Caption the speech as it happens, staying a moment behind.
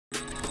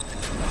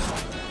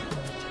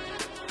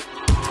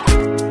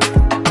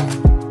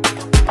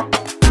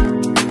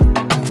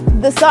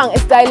the song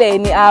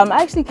Estyleni,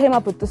 I actually came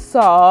up with the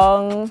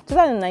song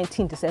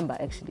 2019 December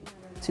actually,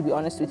 to be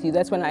honest with you.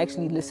 That's when I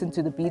actually listened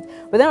to the beat.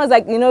 But then I was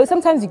like, you know,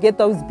 sometimes you get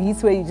those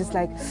beats where you just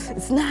like,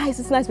 it's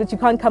nice, but you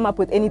can't come up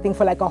with anything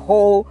for like a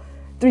whole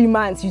 3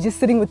 months. You're just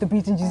sitting with the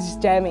beat and you're just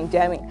jamming.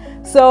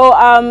 So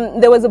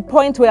there was a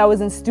point where I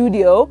was in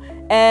studio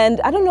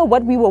and I don't know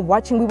what we were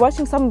watching. We were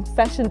watching some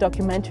fashion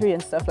documentary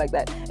and stuff like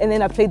that. And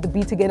then I played the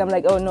beat again. I'm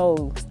like, oh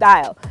no,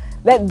 style.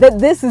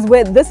 This is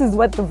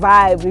what the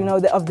vibe, you know,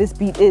 of this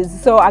beat is.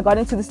 So I got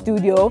into the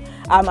studio,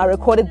 I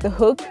recorded the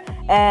hook,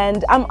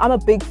 and I'm a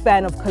big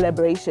fan of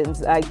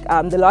collaborations. Like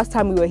the last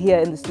time we were here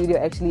in the studio,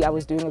 actually, I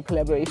was doing a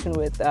collaboration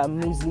with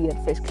Muesli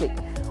and Fresh Click,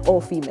 all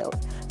females.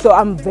 So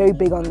I'm very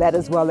big on that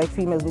as well. Like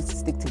females need to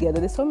stick together.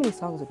 There's so many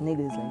songs with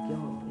niggas, like, yo,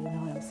 you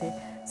know what I'm saying?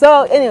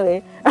 So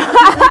anyway,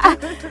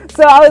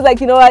 so I was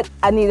like, you know what?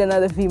 I need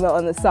another female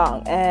on the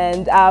song,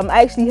 and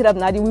I actually hit up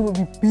Nadia.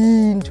 We've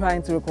been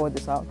trying to record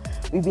the song.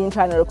 We've been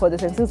trying to record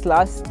this since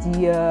last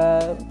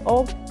year,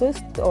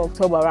 August or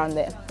October, around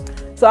there.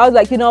 So I was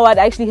like, you know what?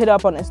 I actually hit her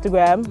up on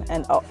Instagram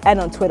and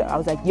on Twitter. I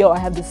was like, yo, I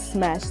have this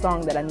smash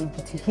song that I need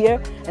you to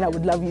hear, and I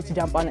would love you to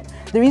jump on it.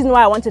 The reason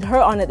why I wanted her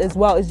on it as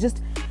well is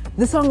just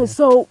the song is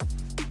so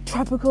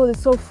tropical,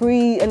 it's so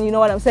free, and you know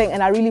what I'm saying.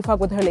 And I really fuck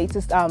with her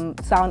latest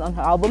sound on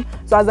her album.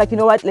 So I was like, you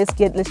know what? Let's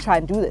try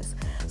and do this.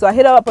 So I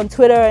hit her up on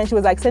Twitter, and she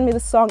was like, send me the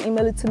song,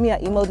 email it to me. I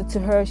emailed it to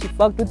her. She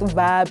fucked with the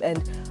vibe,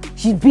 and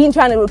she's been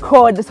trying to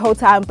record this whole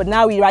time, but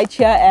now we're right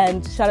here,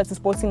 and shout out to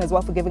Sporting as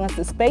well for giving us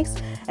the space,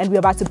 and we're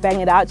about to bang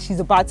it out. She's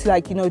about to,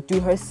 like, you know,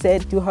 do her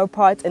set, do her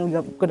part, and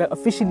we're gonna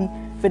officially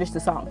finish the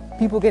song.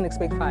 People can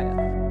expect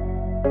fire.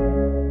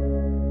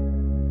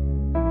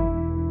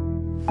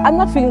 I'm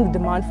not feeling the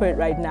demand for it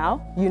right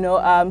now, you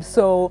know,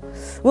 so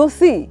we'll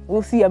see.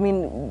 I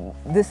mean,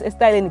 this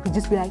Estyleni could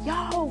just be like,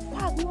 yo,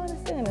 fuck, we want to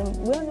sing, and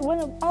we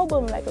want an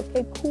album. Like,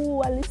 okay,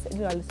 cool, I listen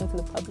to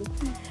the public.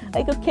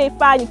 Like, okay,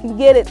 fine, you can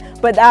get it.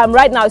 But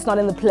right now, it's not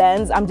in the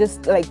plans. I'm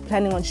just like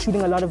planning on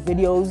shooting a lot of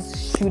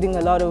videos, shooting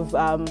a lot of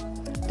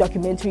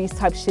documentaries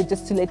type shit,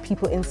 just to let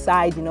people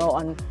inside, you know,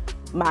 on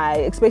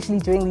especially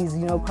during these,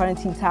 you know,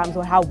 quarantine times,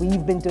 or how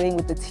we've been doing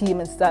with the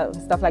team and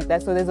stuff like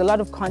that. So there's a lot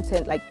of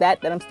content like that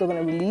I'm still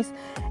gonna release,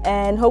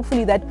 and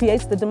hopefully that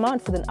creates the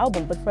demand for the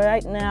album. But for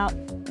right now,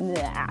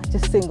 nah,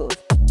 just singles.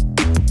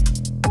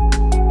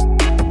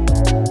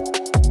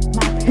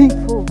 My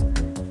people,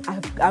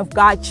 I've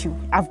got you.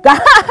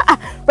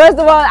 First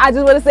of all, I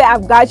just want to say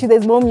I've got you.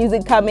 There's more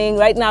music coming.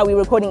 Right now we're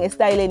recording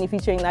Estyleni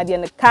featuring Nadia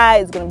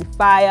Nakai. It's gonna be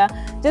fire.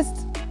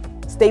 Just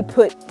stay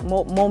put.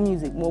 More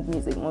music.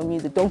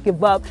 Don't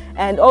give up.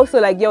 And also,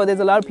 like, yo,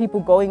 there's a lot of people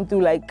going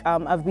through, like,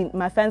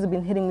 my fans have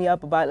been hitting me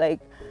up about, like,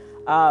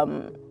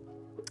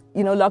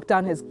 you know,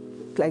 lockdown has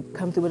like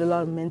come through with a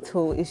lot of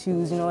mental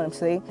issues, you know what I'm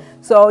saying?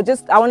 So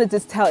I want to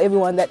just tell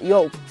everyone that,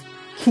 yo,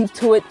 keep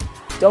to it.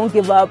 Don't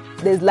give up.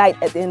 There's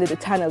light at the end of the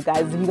tunnel,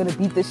 guys. You're gonna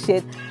beat this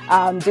shit.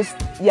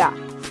 Yeah,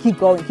 keep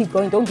going.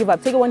 Don't give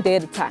up. Take it one day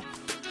at a time.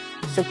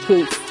 It's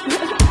okay.